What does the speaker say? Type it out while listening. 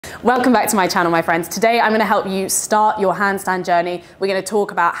Welcome back to my channel, my friends. Today I'm going to help you start your handstand journey. We're going to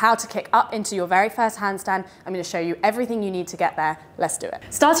talk about how to kick up into your very first handstand. I'm going to show you everything you need to get there. Let's do it.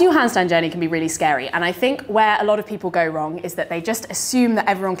 Starting your handstand journey can be really scary, and I think where a lot of people go wrong is that they just assume that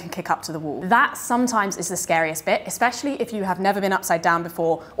everyone can kick up to the wall. That sometimes is the scariest bit, especially if you have never been upside down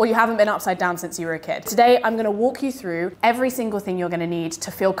before or you haven't been upside down since you were a kid. Today I'm going to walk you through every single thing you're going to need to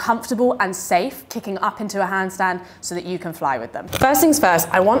feel comfortable and safe kicking up into a handstand so that you can fly with them. First things first,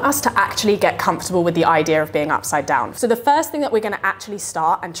 I want us to actually get comfortable with the idea of being upside down. So the first thing that we're going to actually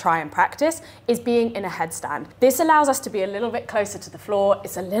start and try and practice is being in a headstand. This allows us to be a little bit closer to the floor.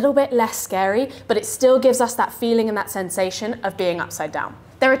 It's a little bit less scary, but it still gives us that feeling and that sensation of being upside down.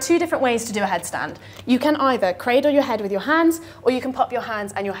 There are two different ways to do a headstand. You can either cradle your head with your hands, or you can pop your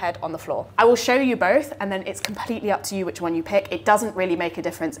hands and your head on the floor. I will show you both, and then it's completely up to you which one you pick. It doesn't really make a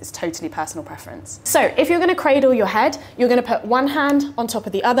difference. It's totally personal preference. So if you're going to cradle your head, you're going to put one hand on top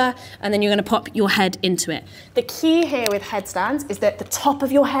of the other, and then you're going to pop your head into it. The key here with headstands is that the top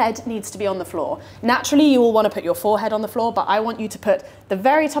of your head needs to be on the floor. Naturally, you will want to put your forehead on the floor, but I want you to put the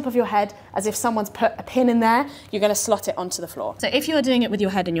very top of your head as if someone's put a pin in there. You're going to slot it onto the floor. So if you are doing it with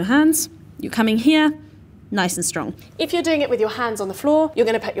your head in your hands, you're coming here, nice and strong. If you're doing it with your hands on the floor, you're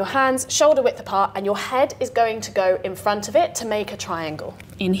going to put your hands shoulder width apart, and your head is going to go in front of it to make a triangle.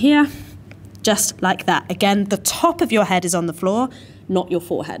 In here, just like that. Again, the top of your head is on the floor, not your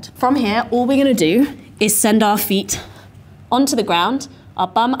forehead. From here, all we're going to do is send our feet onto the ground, our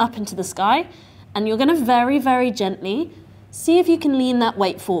bum up into the sky, and you're going to very, very gently see if you can lean that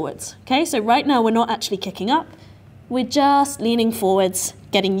weight forwards. Okay, so right now we're not actually kicking up. We're just leaning forwards,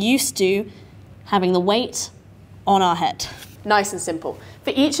 getting used to having the weight on our head. Nice and simple.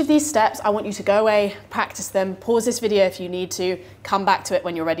 For each of these steps, I want you to go away, practice them, pause this video if you need to, come back to it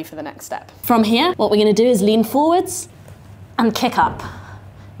when you're ready for the next step. From here, what we're going to do is lean forwards and kick up.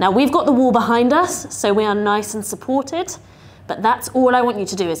 Now we've got the wall behind us, so we are nice and supported, but that's all I want you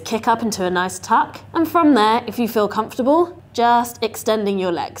to do is kick up into a nice tuck. And from there, if you feel comfortable, just extending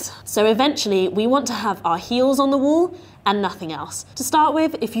your legs. So eventually we want to have our heels on the wall and nothing else. To start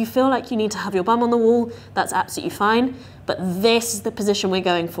with, if you feel like you need to have your bum on the wall, that's absolutely fine, but this is the position we're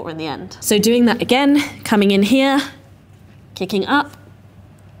going for in the end. So doing that again, coming in here, kicking up,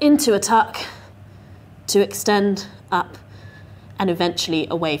 into a tuck, to extend up, and eventually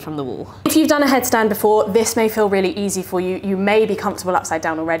away from the wall. If you've done a headstand before, this may feel really easy for you. You may be comfortable upside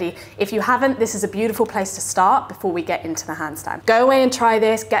down already. If you haven't, this is a beautiful place to start before we get into the handstand. Go away and try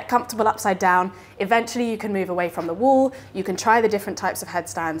this, get comfortable upside down. Eventually you can move away from the wall. You can try the different types of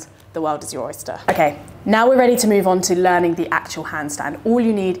headstands. The world is your oyster. Okay, now we're ready to move on to learning the actual handstand. All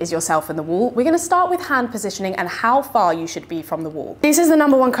you need is yourself and the wall. We're gonna start with hand positioning and how far you should be from the wall. This is the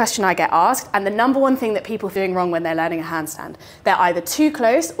number one question I get asked, and the number one thing that people are doing wrong when they're learning a handstand. They're either too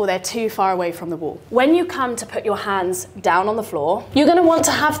close or they're too far away from the wall. When you come to put your hands down on the floor, you're gonna want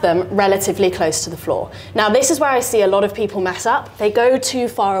to have them relatively close to the floor. Now this is where I see a lot of people mess up. They go too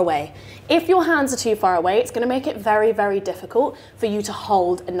far away. If your hands are too far away, it's going to make it very, very difficult for you to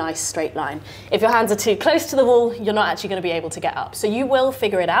hold a nice straight line. If your hands are too close to the wall, you're not actually going to be able to get up. So you will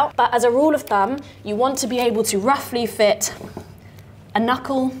figure it out. But as a rule of thumb, you want to be able to roughly fit a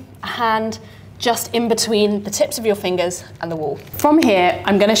knuckle, a hand, just in between the tips of your fingers and the wall. From here,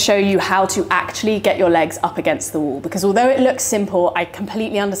 I'm going to show you how to actually get your legs up against the wall, because although it looks simple, I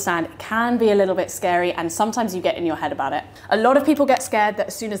completely understand it can be a little bit scary, and sometimes you get in your head about it. A lot of people get scared that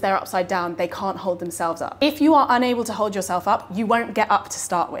as soon as they're upside down, they can't hold themselves up. If you are unable to hold yourself up, you won't get up to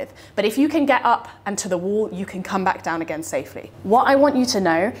start with. But if you can get up and to the wall, you can come back down again safely. What I want you to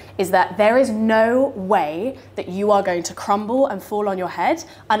know is that there is no way that you are going to crumble and fall on your head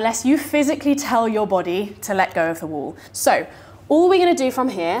unless you physically tell your body to let go of the wall. So all we're going to do from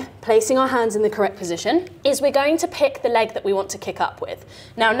here, placing our hands in the correct position, is we're going to pick the leg that we want to kick up with.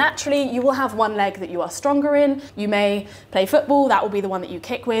 Now naturally you will have one leg that you are stronger in. You may play football, that will be the one that you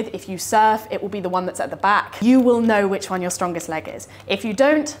kick with. If you surf, it will be the one that's at the back. You will know which one your strongest leg is. If you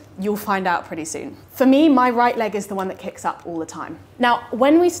don't, you'll find out pretty soon. For me, my right leg is the one that kicks up all the time. Now,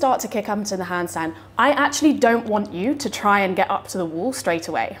 when we start to kick up into the handstand, I actually don't want you to try and get up to the wall straight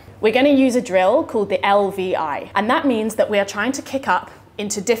away. We're going to use a drill called the LVI, and that means that we are trying to kick up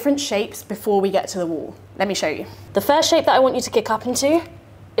into different shapes before we get to the wall. Let me show you. The first shape that I want you to kick up into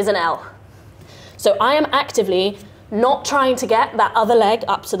is an L. So I am actively not trying to get that other leg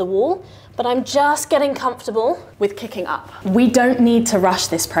up to the wall, but I'm just getting comfortable with kicking up. We don't need to rush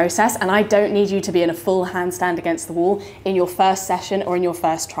this process, and I don't need you to be in a full handstand against the wall in your first session or in your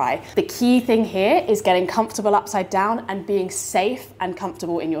first try. The key thing here is getting comfortable upside down and being safe and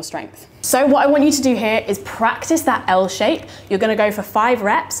comfortable in your strength. So what I want you to do here is practice that L shape. You're gonna go for 5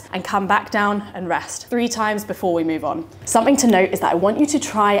 reps and come back down and rest 3 times before we move on. Something to note is that I want you to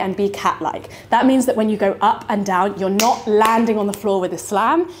try and be cat-like. That means that when you go up and down, you're not landing on the floor with a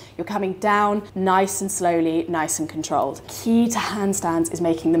slam. You're coming down nice and slowly, nice and controlled. Key to handstands is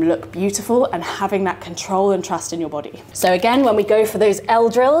making them look beautiful and having that control and trust in your body. So again, when we go for those L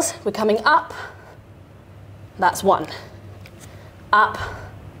drills, we're coming up. That's 1. Up.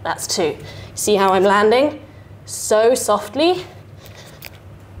 That's 2. See how I'm landing? So softly.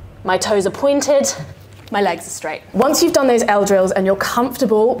 My toes are pointed, my legs are straight. Once you've done those L drills and you're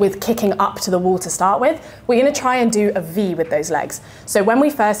comfortable with kicking up to the wall to start with, we're gonna try and do a V with those legs. So when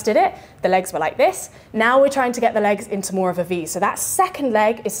we first did it, the legs were like this. Now we're trying to get the legs into more of a V. So that second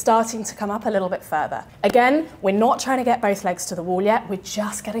leg is starting to come up a little bit further. Again, we're not trying to get both legs to the wall yet. We're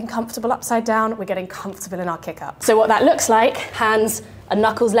just getting comfortable upside down. We're getting comfortable in our kick up. So what that looks like, hands a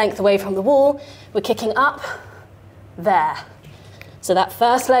knuckles length away from the wall. We're kicking up there. So that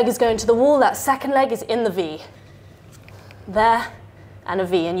first leg is going to the wall, that second leg is in the V. There and a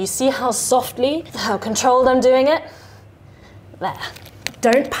V. And you see how softly, how controlled I'm doing it? There.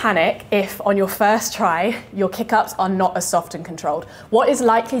 Don't panic if on your first try, your kick-ups are not as soft and controlled. What is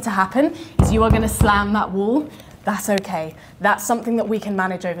likely to happen is you are gonna slam that wall. That's okay. That's something that we can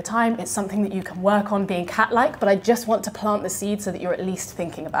manage over time. It's something that you can work on being cat-like, but I just want to plant the seed so that you're at least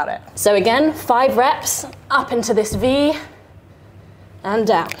thinking about it. So again, 5 reps, up into this V, and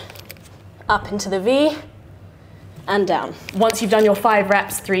down. Up into the V, and down. Once you've done your 5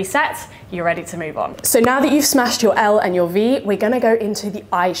 reps, 3 sets, you're ready to move on. So now that you've smashed your L and your V, we're gonna go into the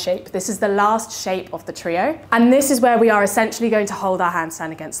I shape. This is the last shape of the trio. And this is where we are essentially going to hold our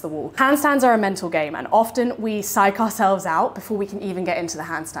handstand against the wall. Handstands are a mental game, and often we psych ourselves out before we can even get into the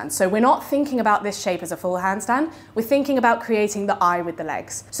handstand. So we're not thinking about this shape as a full handstand, we're thinking about creating the I with the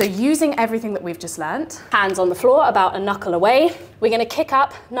legs. So using everything that we've just learnt, hands on the floor, about a knuckle away, we're gonna kick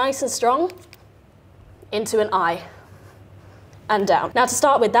up nice and strong into an I. And down. Now to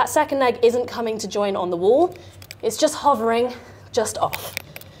start with, that second leg isn't coming to join on the wall. It's just hovering just off.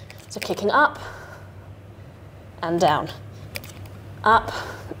 So kicking up and down, up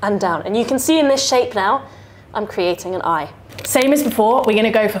and down. And you can see in this shape now, I'm creating an I. Same as before, we're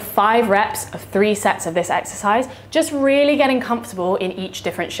gonna go for 5 reps of 3 sets of this exercise, just really getting comfortable in each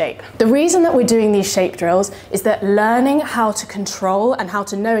different shape. The reason that we're doing these shape drills is that learning how to control and how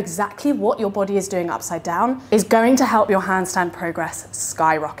to know exactly what your body is doing upside down is going to help your handstand progress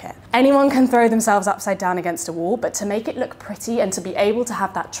skyrocket. Anyone can throw themselves upside down against a wall, but to make it look pretty and to be able to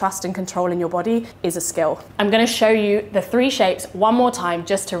have that trust and control in your body is a skill. I'm gonna show you the 3 shapes one more time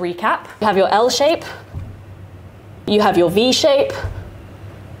just to recap. You have your L shape, you have your V shape,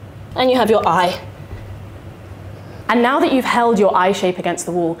 and you have your I. And now that you've held your I shape against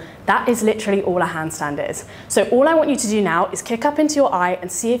the wall, that is literally all a handstand is. So all I want you to do now is kick up into your I and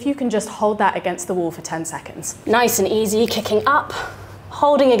see if you can just hold that against the wall for 10 seconds. Nice and easy, kicking up,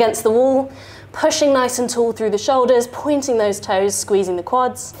 holding against the wall, pushing nice and tall through the shoulders, pointing those toes, squeezing the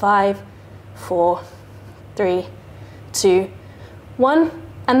quads. 5, 4, 3, 2, 1.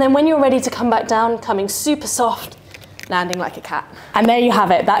 And then when you're ready to come back down, coming super soft, landing like a cat. And there you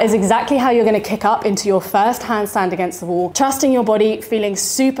have it. That is exactly how you're going to kick up into your first handstand against the wall, trusting your body, feeling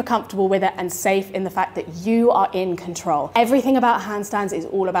super comfortable with it and safe in the fact that you are in control. Everything about handstands is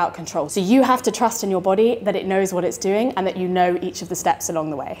all about control. So you have to trust in your body that it knows what it's doing and that you know each of the steps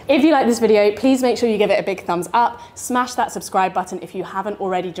along the way. If you like this video, please make sure you give it a big thumbs up, smash that subscribe button if you haven't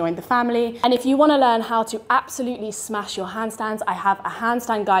already joined the family. And if you want to learn how to absolutely smash your handstands, I have a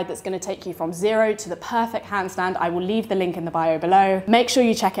handstand guide that's going to take you from 0 to the perfect handstand. I will leave the link in the bio below. Make sure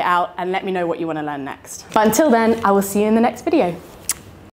you check it out and let me know what you want to learn next. But until then, I will see you in the next video.